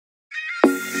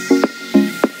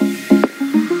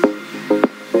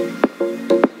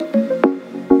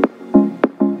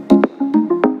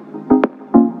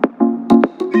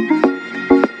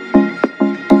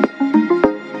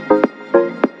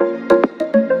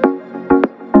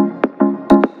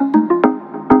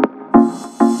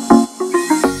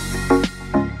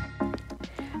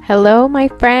Hello my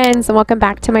friends, and welcome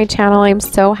back to my channel. I'm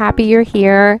so happy you're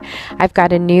here. I've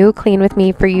got a new clean with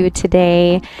me for you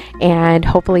today, and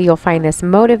hopefully you'll find this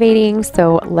motivating.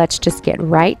 So let's just get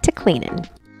right to cleaning.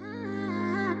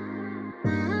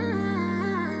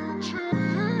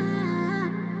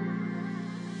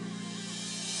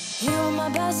 You were my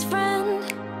best friend,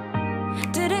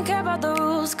 didn't care about the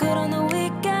rules, good on the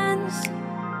weekends.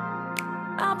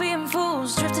 I'll be in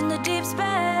fools, drifting to deep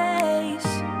space.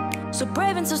 So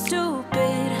brave and so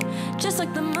stupid, just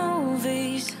like the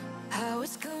movies. How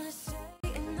it's gonna stay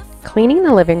in the Cleaning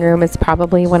the living room is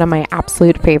probably one of my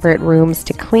absolute favorite rooms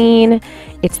to clean.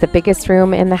 It's the biggest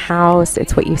room in the house.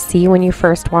 It's what you see when you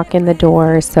first walk in the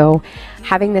door. So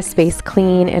having this space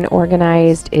clean and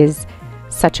organized is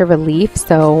such a relief.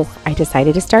 So I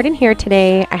decided to start in here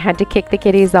today. I had to kick the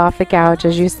kitties off the couch,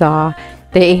 as you saw.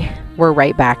 They were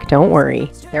right back, don't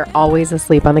worry. They're always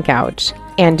asleep on the couch.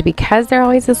 And because they're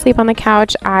always asleep on the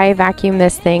couch, I vacuum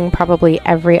this thing probably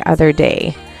every other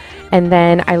day. And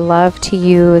then I love to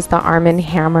use the Arm &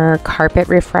 Hammer carpet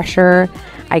refresher.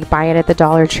 I buy it at the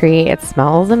Dollar Tree. It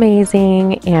smells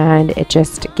amazing and it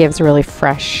just gives a really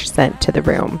fresh scent to the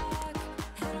room.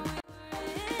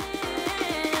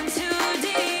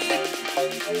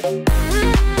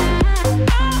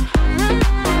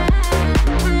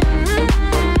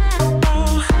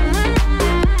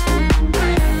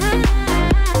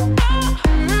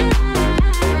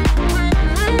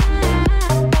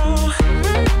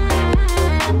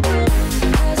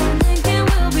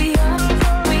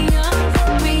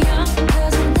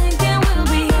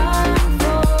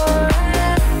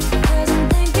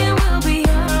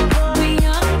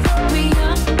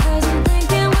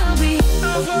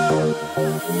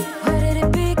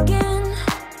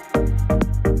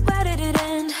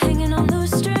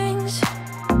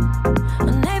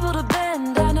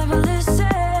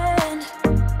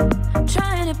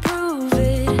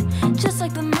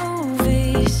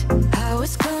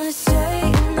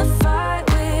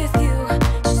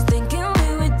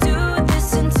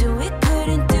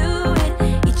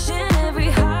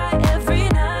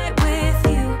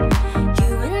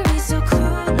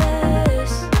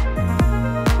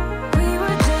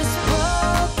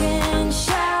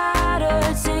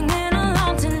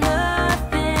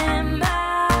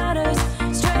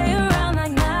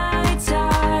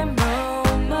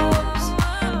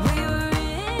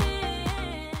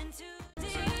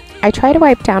 I try to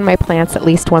wipe down my plants at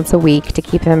least once a week to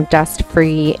keep them dust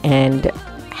free and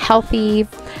healthy.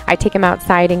 I take them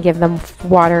outside and give them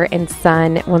water and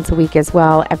sun once a week as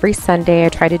well. Every Sunday, I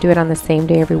try to do it on the same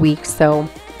day every week, so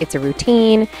it's a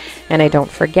routine and I don't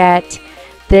forget.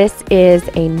 This is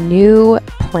a new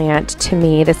plant to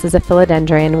me. This is a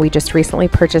philodendron. We just recently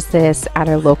purchased this at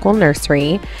our local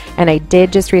nursery, and I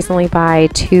did just recently buy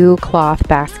 2 cloth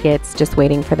baskets, just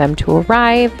waiting for them to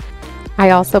arrive.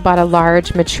 I also bought a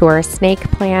large mature snake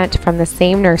plant from the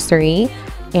same nursery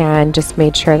and just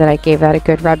made sure that I gave that a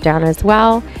good rub down as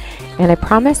well. And I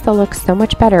promise they'll look so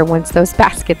much better once those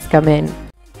baskets come in.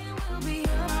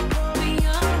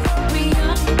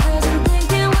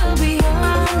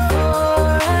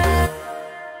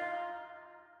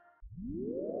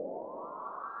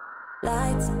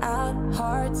 lights out,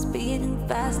 hearts beating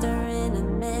faster in a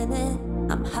minute.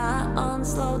 I'm high on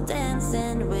slow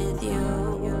dancing with you.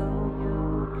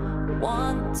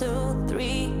 1, 2,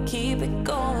 3, keep it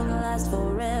going, last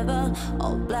forever.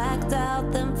 All blacked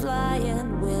out, then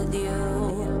flying with you.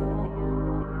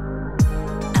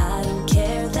 I don't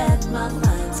care that my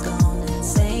mind's gone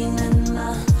insane and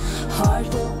my heart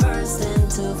will burst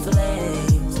into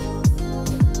flames.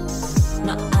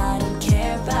 No, I don't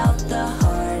care about the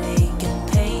heartache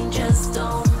and pain, just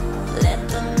don't let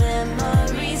the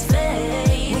memories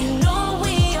fade. We know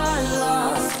we are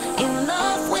lost, in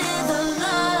love with the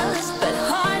lust, but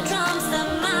heart trumps the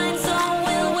mind, so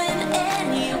we'll win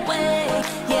anyway.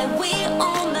 Yeah, we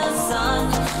own the sun,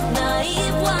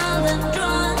 naive, wild and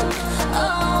drunk.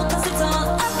 Oh, 'cause it's all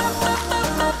up, up, up,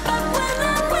 up, up, up. When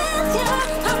I'm with you,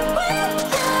 I'm with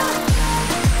you.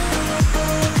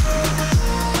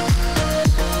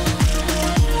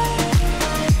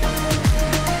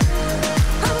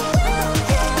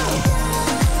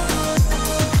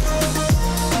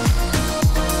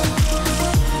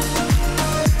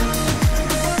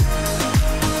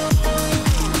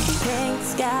 Pink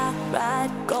sky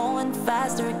ride, going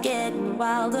faster, getting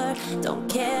wilder. Don't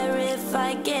care if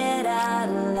I get out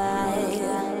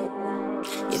alive.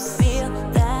 You feel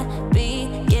that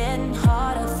beat getting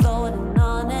harder, floating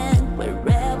on it. We're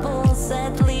rebels,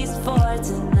 at least for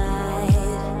tonight.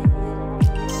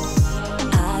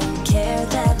 I don't care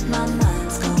that my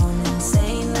mind's going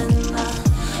insane and my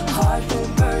heart will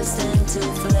burst into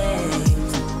flames.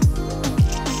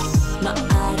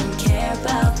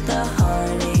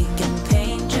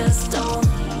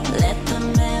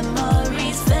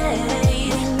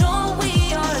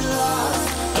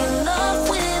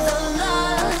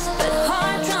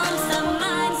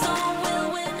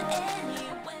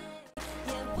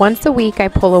 Once a week, I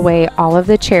pull away all of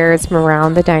the chairs from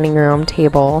around the dining room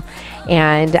table,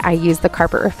 and I use the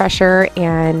carpet refresher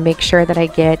and make sure that I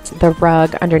get the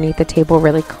rug underneath the table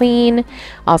really clean.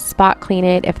 I'll spot clean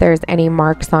it if there's any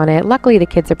marks on it. Luckily, the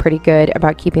kids are pretty good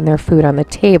about keeping their food on the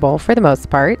table for the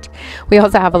most part. We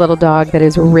also have a little dog that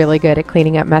is really good at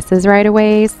cleaning up messes right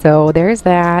away, so there's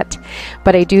that.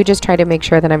 But I do just try to make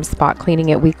sure that I'm spot cleaning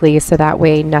it weekly so that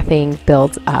way nothing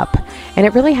builds up. And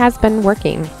it really has been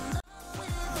working.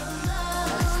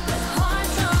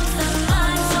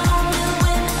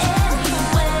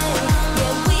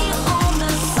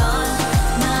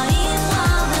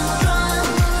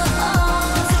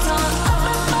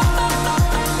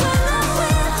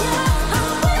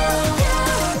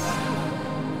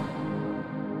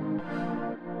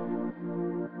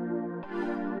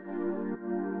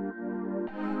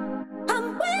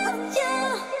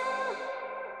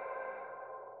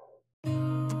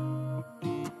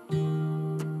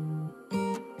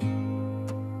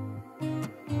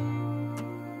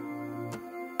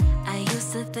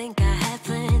 To think I had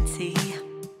plenty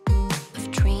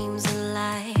of dreams and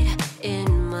light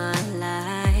in my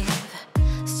life.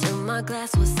 Still my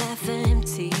glass was half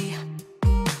empty,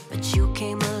 but you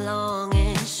came along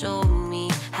and showed me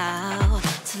how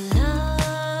to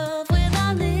love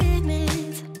without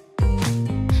limits,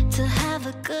 to have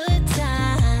a good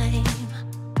time.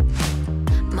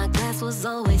 My glass was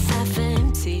always half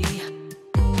empty,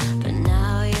 but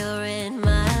now you're in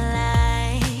my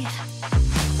life.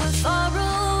 We're far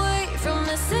away from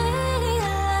the city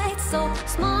lights, so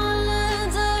small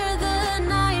under the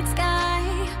night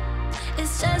sky.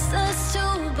 It's just us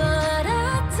two, but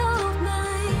I don't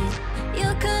mind.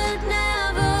 You could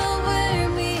never wear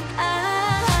me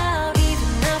out.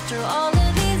 Even after all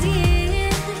of these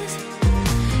years,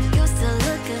 you still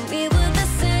look at me with the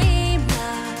same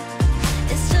love.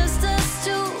 It's just us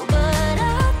two, but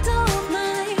I don't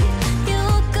mind. You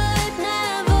could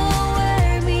never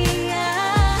wear me out.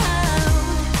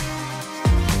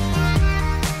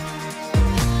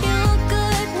 You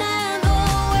could never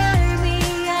wear me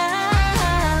out.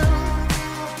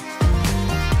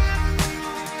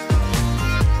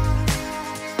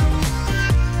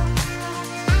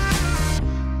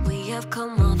 We have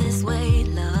come all this way,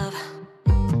 love,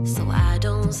 so I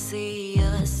don't see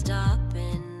us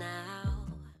stopping now.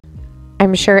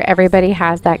 I'm sure everybody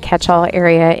has that catch-all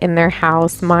area in their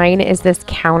house. Mine is this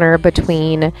counter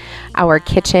between our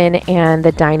kitchen and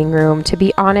the dining room. To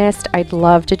be honest, I'd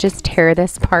love to just tear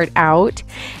this part out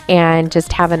and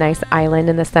just have a nice island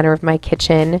in the center of my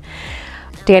kitchen.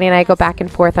 Danny and I go back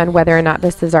and forth on whether or not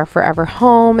this is our forever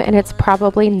home, and it's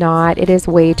probably not. It is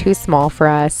way too small for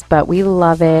us, but we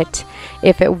love it.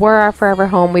 If it were our forever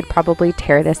home, we'd probably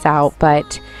tear this out,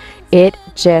 but it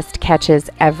just catches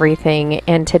everything.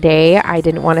 And today I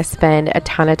didn't want to spend a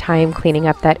ton of time cleaning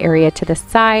up that area to the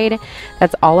side.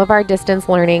 That's all of our distance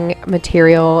learning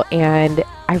material, and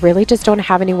I really just don't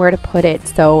have anywhere to put it.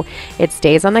 So it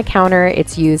stays on the counter.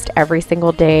 It's used every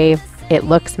single day. It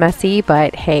looks messy,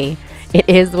 but hey, it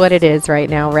is what it is right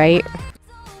now, right?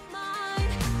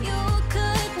 You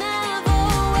could never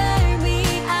wear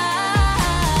me out.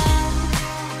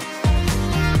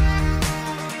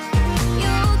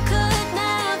 You could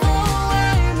never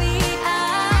wear me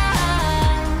out.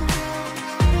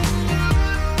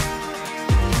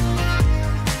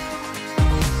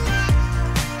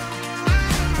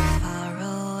 Far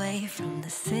away from the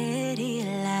city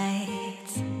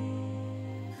lights.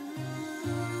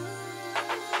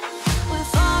 We're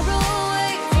far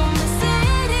away from the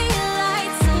city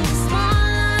lights, so small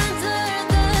under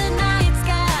the night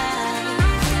sky.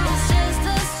 It's just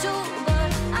us two,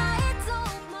 but I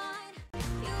don't mind.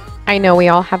 I know we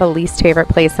all have a least favorite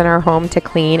place in our home to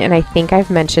clean, and I think I've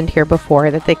mentioned here before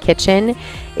that the kitchen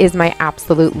is my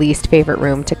absolute least favorite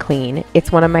room to clean.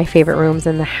 It's one of my favorite rooms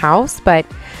in the house, but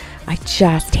I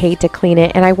just hate to clean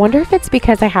it, and I wonder if it's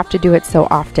because I have to do it so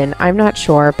often. I'm not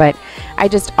sure, but I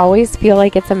just always feel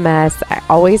like it's a mess. I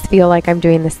always feel like I'm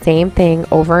doing the same thing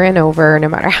over and over, no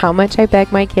matter how much I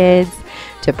beg my kids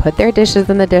to put their dishes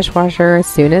in the dishwasher as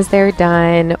soon as they're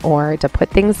done, or to put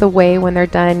things away when they're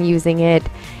done using it.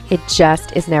 It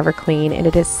just is never clean, and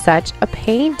it is such a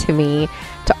pain to me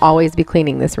to always be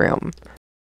cleaning this room.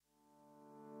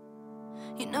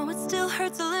 You know it still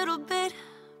hurts a little bit,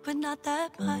 but not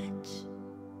that much.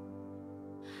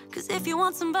 'Cause if you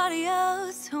want somebody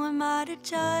else, who am I to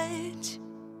judge?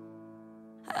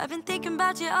 I've been thinking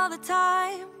about you all the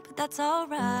time, but that's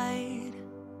alright.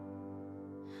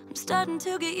 I'm starting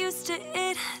to get used to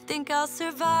it, think I'll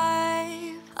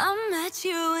survive. I met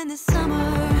you in the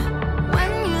summer,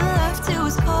 when you left it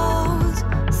was cold.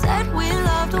 Said we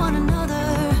loved one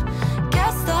another,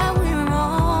 guess that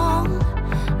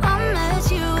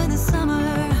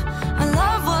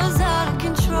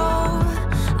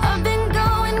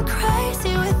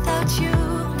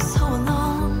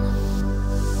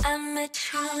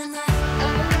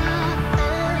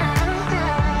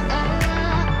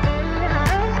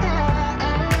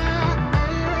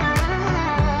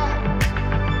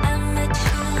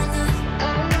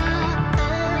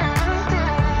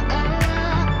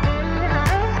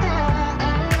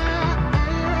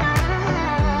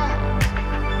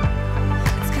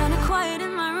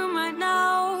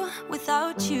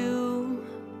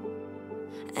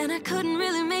and I couldn't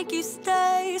really make you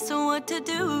stay, so what to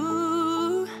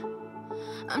do?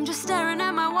 I'm just staring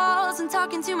at my walls and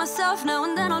talking to myself. Now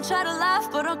and then I'll try to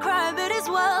laugh, but I'll cry a bit as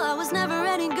well. I was never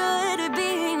any good at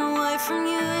being away from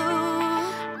you.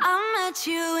 I met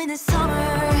you in the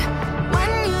summer,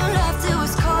 when you left it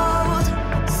was cold.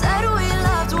 Said we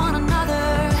loved one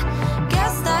another,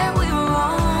 guess that we were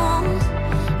wrong.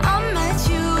 I met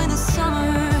you in the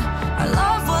summer, our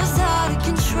love was out of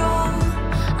control.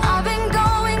 I've been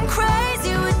going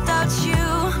crazy without you,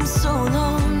 I'm so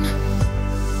alone.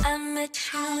 I met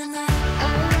you in the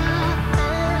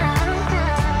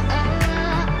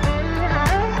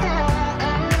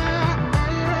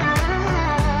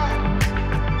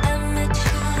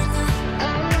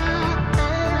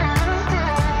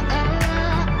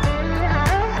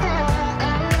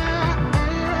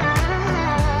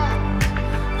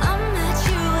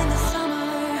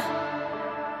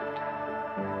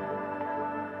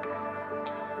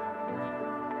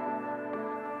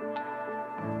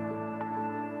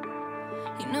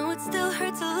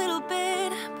a little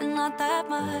bit, but not that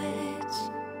much.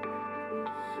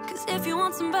 Cause if you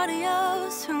want somebody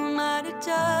else, who am I to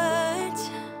judge?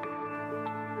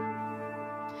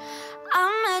 I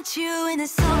met you in the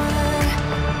summer,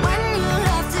 when you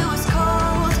left it was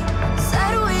cold.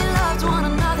 Said we loved one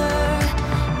another,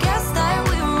 guess that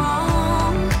we were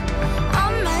wrong. I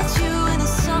met you in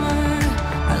the summer,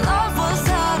 our love was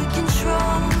out of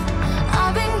control.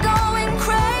 I've been going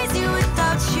crazy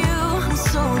without you, I'm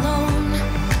so alone.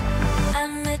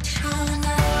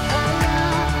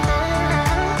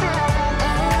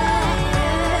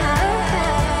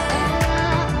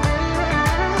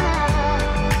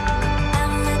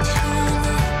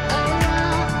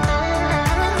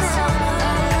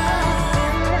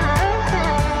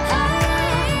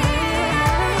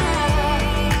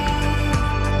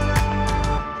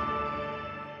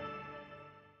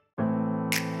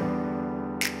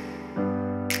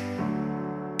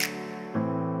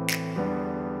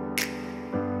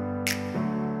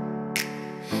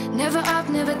 Never up,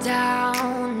 never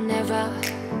down, never.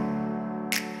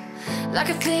 Like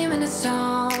a theme in a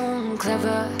song,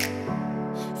 clever.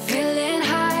 Feeling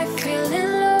high,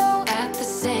 feeling low at the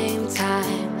same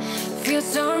time. Feels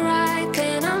so right,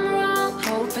 then I'm wrong,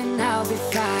 hoping I'll be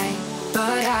fine.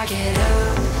 But I get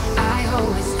up, I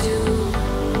always do.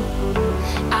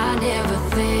 I never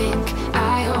think,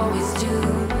 I always do.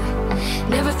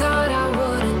 Never thought I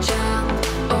wouldn't jump,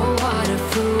 oh what a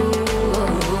fool.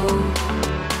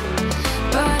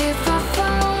 But if I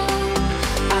fall,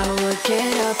 I will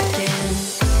get up again.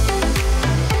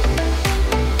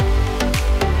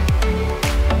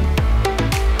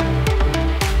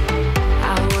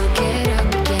 I will get up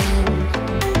again.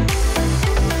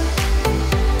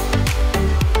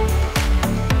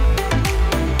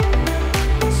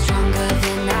 Stronger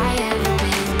than I ever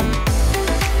been.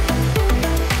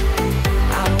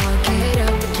 I will get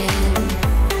up again.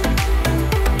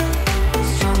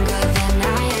 Stronger than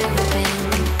I ever been.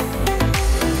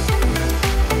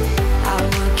 I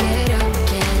will get up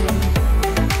again.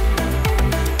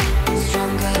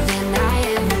 Stronger than I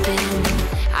ever been.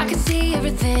 I can see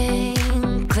everything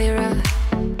clearer.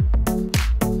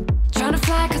 Trying to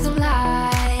fly cause I'm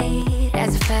light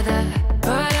as a feather.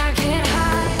 But I get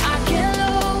high, I get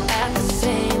low at the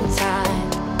same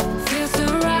time. Feels so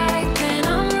right, then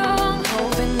I'm wrong,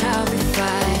 hoping I'll be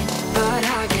fine. But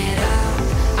I get up,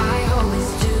 I always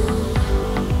do.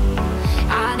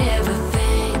 I never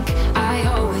think, I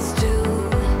always do.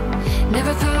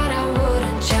 Never thought I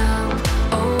wouldn't jump,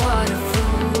 oh what a fool.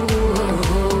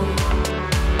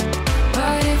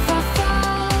 But if I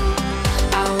fall,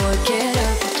 I will get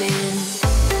up again.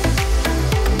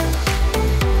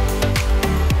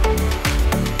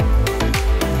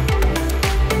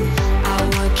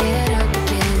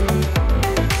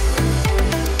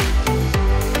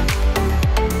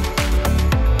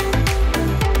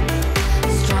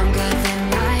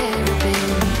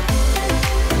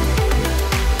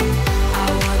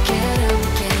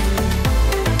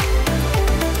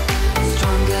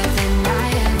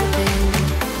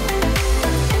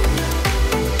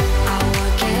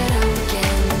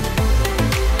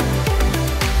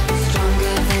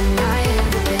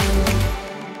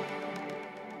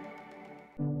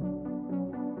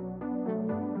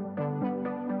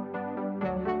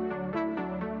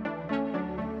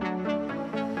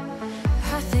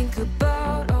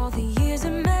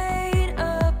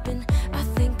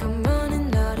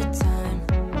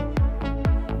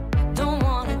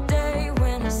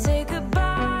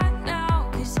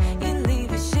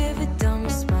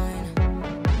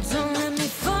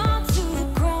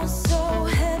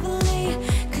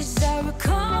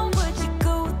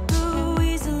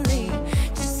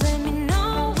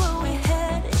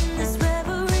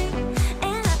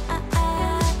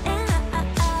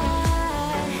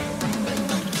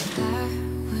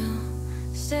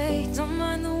 stay, don't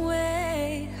mind the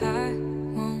wait. I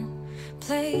won't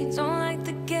play, don't like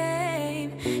the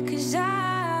game, 'cause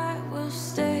I will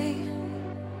stay,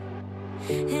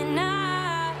 and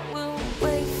I will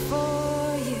wait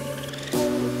for you.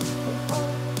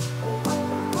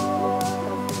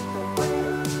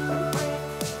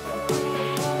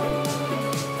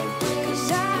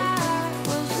 'Cause I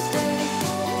will stay,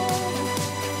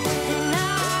 and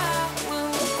I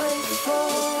will wait for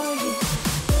you.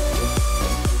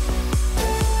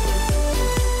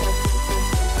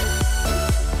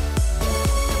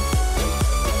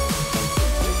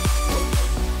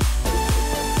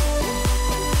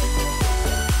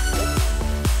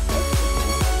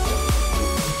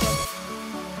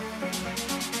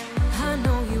 I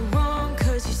know you're wrong,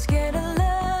 'cause you're scared of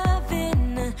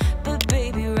loving, but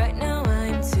baby, right now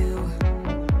I'm too.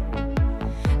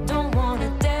 Don't want a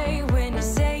day when you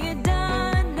say you're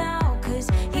done now, 'cause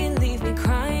you leave me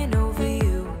crying over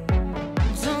you.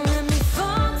 Don't let me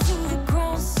fall to the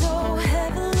ground so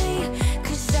heavily,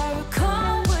 'cause I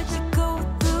recall what you go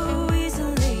through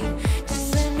easily.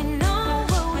 Just let me know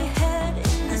where we head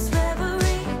in this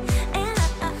reverie, and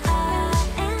I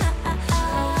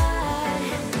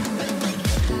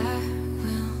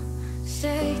will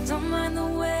stay, don't mind the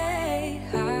wait.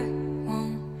 I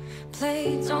won't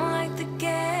play, don't like the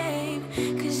game,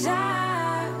 'cause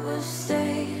I will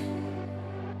stay,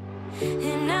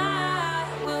 and I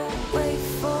will wait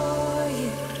for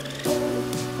you.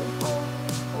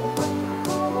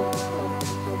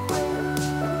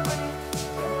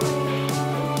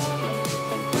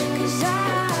 'Cause I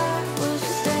will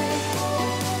stay,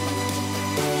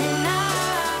 and I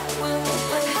will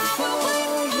wait for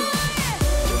you.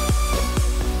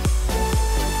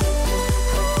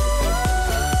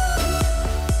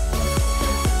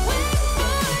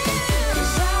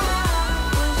 'Cause I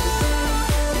will stay,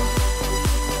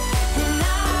 and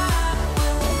I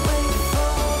will wait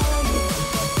for you.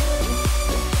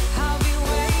 I'll be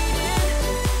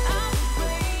waiting, I'll be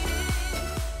waiting.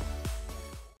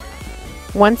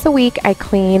 Once a week, I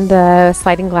clean the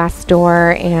sliding glass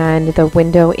door and the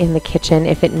window in the kitchen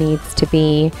if it needs to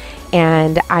be.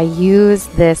 And I use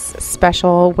this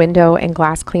special window and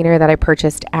glass cleaner that I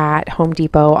purchased at Home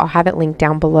Depot. I'll have it linked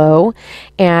down below.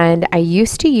 And I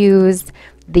used to use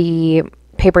the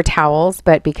paper towels,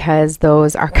 but because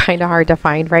those are kind of hard to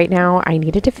find right now, I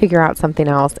needed to figure out something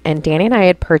else. And Danny and I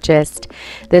had purchased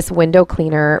this window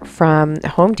cleaner from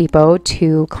Home Depot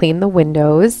to clean the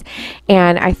windows.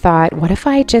 And I thought, what if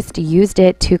I just used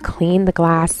it to clean the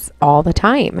glass all the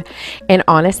time? And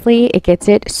honestly, it gets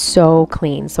it so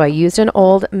clean. So I used an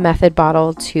old Method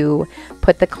bottle to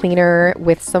put the cleaner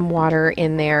with some water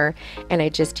in there, and I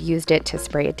just used it to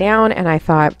spray it down. And I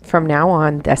thought, from now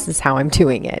on, this is how I'm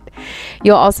doing it.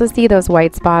 You'll also see those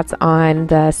white spots on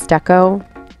the stucco.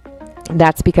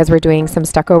 That's because we're doing some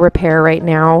stucco repair right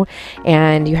now,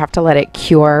 and you have to let it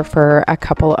cure for a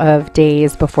couple of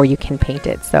days before you can paint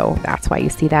it. So that's why you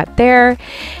see that there.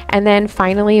 And then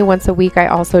finally, once a week, I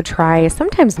also try,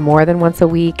 sometimes more than once a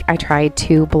week, I try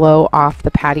to blow off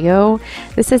the patio.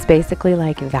 This is basically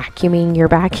like vacuuming your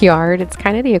backyard. It's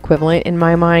kind of the equivalent in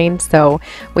my mind. So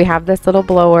we have this little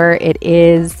blower. It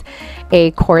is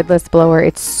a cordless blower.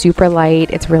 It's super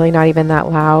light. It's really not even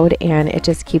that loud, and it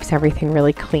just keeps everything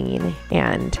really clean.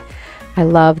 And I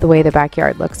love the way the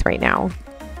backyard looks right now.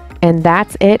 And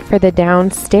that's it for the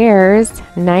downstairs.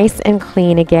 Nice and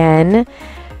clean again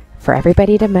for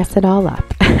everybody to mess it all up.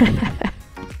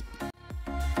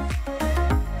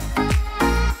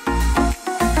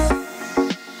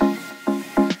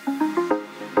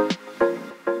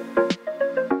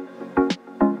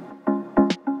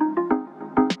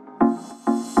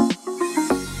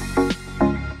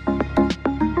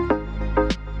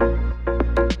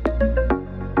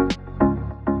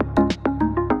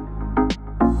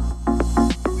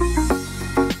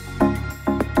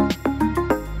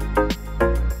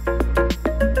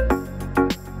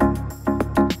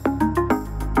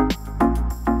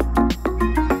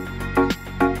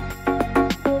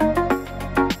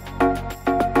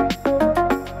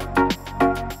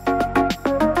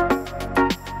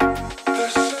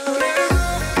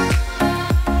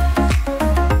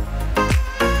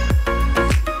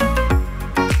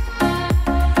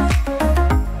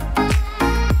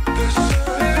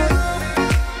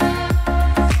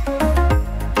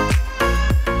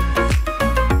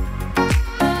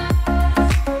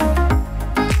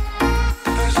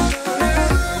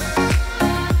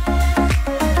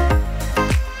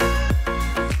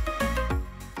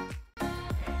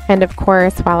 And of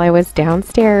course, while I was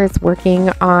downstairs working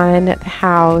on the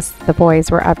house, the boys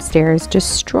were upstairs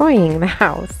destroying the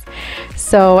house.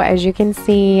 So as you can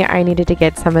see, I needed to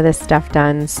get some of this stuff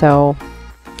done. So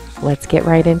let's get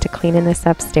right into cleaning this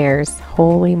upstairs.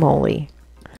 Holy moly.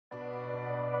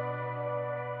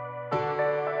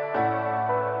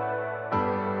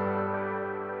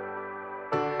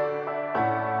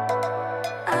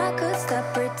 I could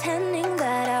stop pretending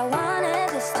that I wanted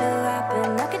this to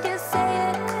happen. I could just say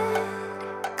it,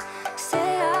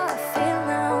 say how I feel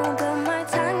now. But my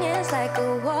tongue is like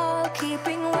a wall,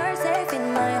 keeping words safe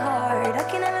in my heart. I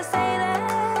can never say that,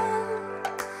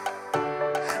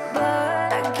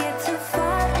 but I get too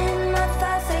far in my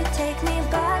thoughts. They take me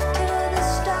back to the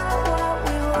start, what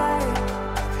we were,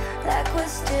 like we're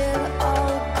still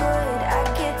all good. I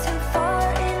get too far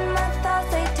in my thoughts.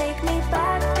 They take me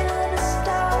back to the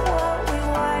start, what we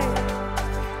were,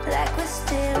 like we're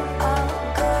still all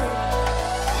good.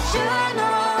 You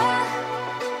know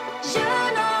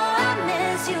I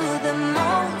miss you the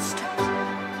most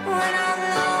when I'm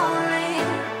lonely.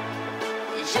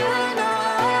 You know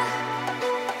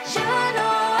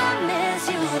I miss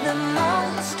you the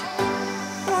most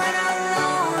when I'm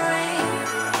lonely.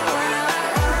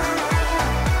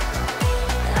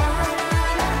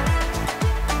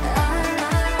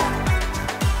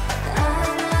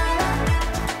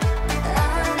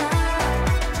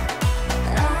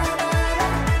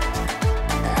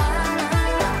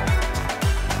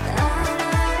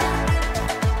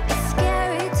 It's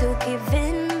scary to give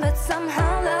in, but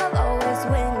somehow love always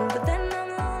wins. But then I'm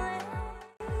lonely.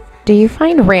 Do you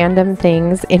find random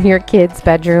things in your kids'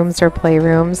 bedrooms or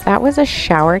playrooms? That was a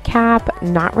shower cap.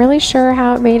 Not really sure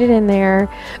how it made it in there,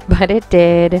 but it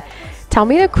did. Tell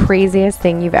me the craziest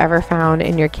thing you've ever found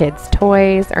in your kids'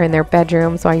 toys or in their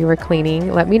bedrooms while you were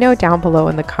cleaning. Let me know down below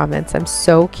in the comments. I'm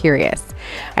so curious.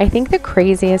 I think the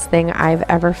craziest thing I've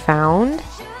ever found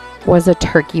was a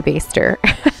turkey baster.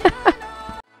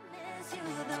 Miss you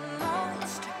the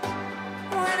most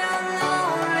when I'm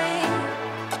lonely.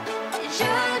 You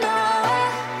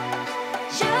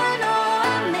know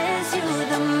I miss you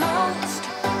the most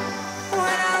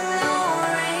when I'm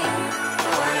lonely. You know I miss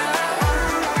you the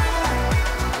most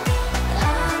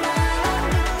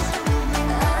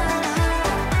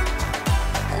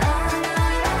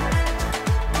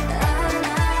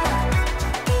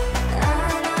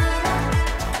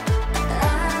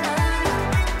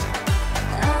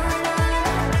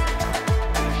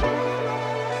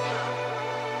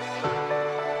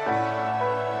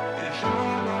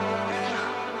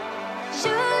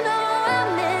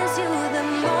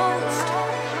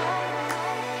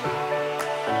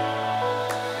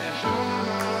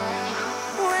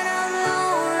when I'm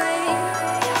lonely. You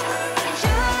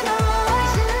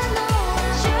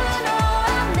know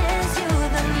I miss you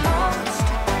the most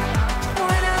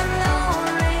when I'm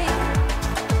lonely.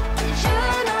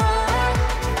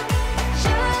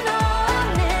 You know I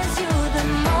miss you the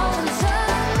most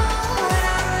when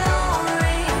I'm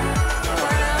lonely.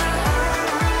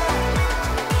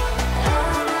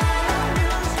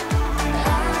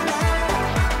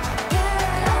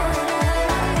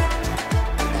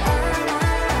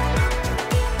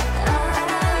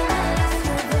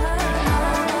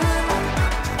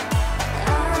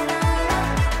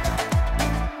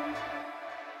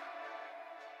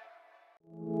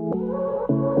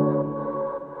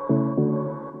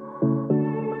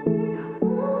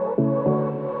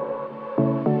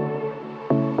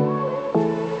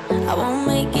 I won't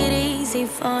make it easy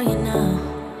for you now.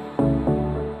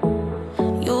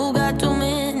 You got 2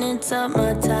 minutes of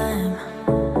my time,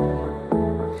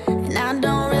 and I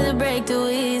don't really break too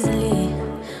easily,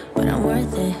 but I'm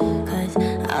worth it, 'cause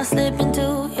I'll slip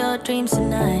into your dreams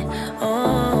tonight.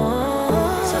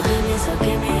 Oh, so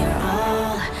give me your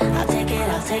all.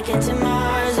 I'll take it to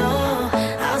Mars. Oh,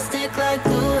 I'll stick like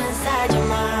glue inside your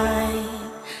mind.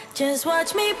 Just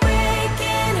watch me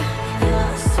breaking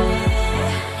your sweat.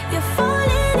 You're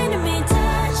falling into me,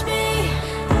 touch me.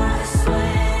 I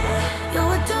swear you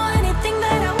would do anything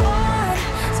that I want,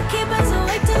 so keep us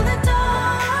awake till the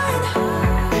dawn.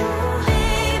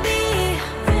 Baby,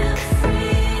 feel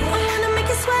free. I wanna make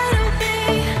you sweat on me.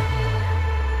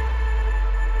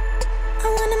 I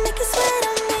wanna make you sweat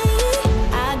on me.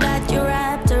 I got you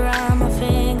wrapped around my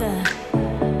finger,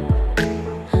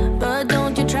 but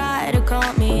don't you try to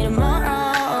call me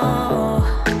tomorrow.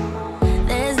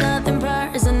 There's nothing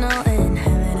personal in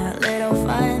having a little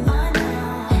fun.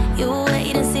 You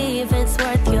wait and see if it's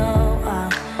worth your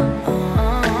while.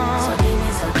 So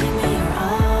give me your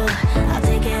all. I'll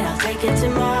take it to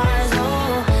Mars.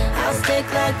 Oh, I'll stick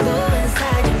like glue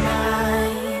inside your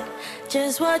mind.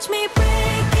 Just watch me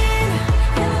breaking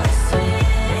your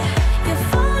sweat. You're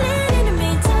falling into me,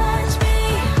 touch me.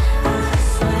 I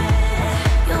swear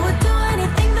you would do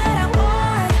anything that I want.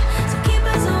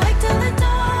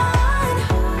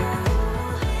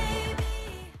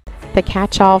 The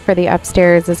catch-all for the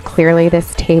upstairs is clearly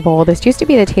this table. This used to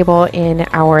be the table in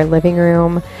our living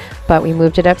room, but we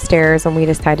moved it upstairs and we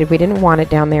decided we didn't want it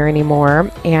down there anymore.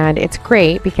 And it's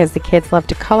great because the kids love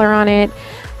to color on it,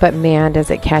 but man, does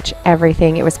it catch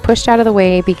everything. It was pushed out of the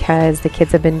way because the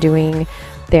kids have been doing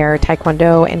their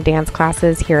taekwondo and dance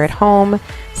classes here at home,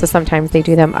 so sometimes they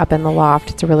do them up in the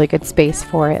loft. It's a really good space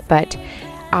for it, but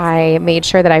I made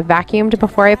sure that I vacuumed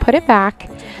before I put it back.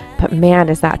 But man,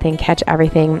 does that thing catch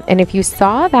everything. And if you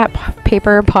saw that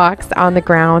paper box on the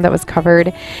ground that was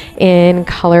covered in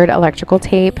colored electrical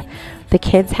tape, the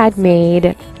kids had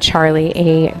made Charlie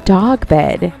a dog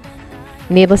bed.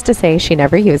 Needless to say, she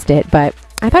never used it, but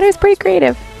I thought it was pretty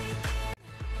creative.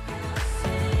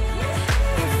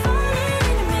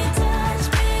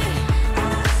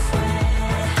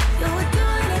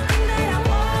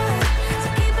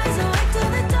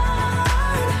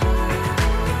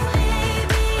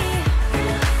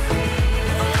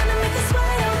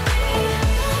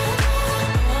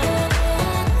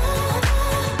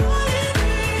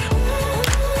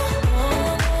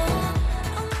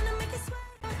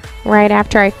 Right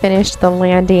after I finished the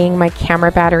landing, my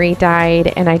camera battery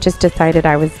died and I just decided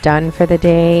I was done for the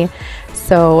day.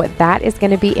 So that is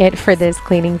going to be it for this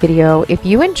cleaning video. If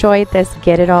you enjoyed this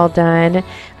Get It All Done,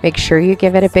 make sure you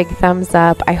give it a big thumbs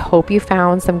up. I hope you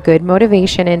found some good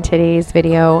motivation in today's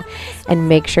video, and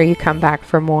make sure you come back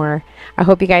for more. I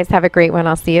hope you guys have a great one.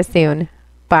 I'll see you soon.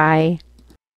 Bye.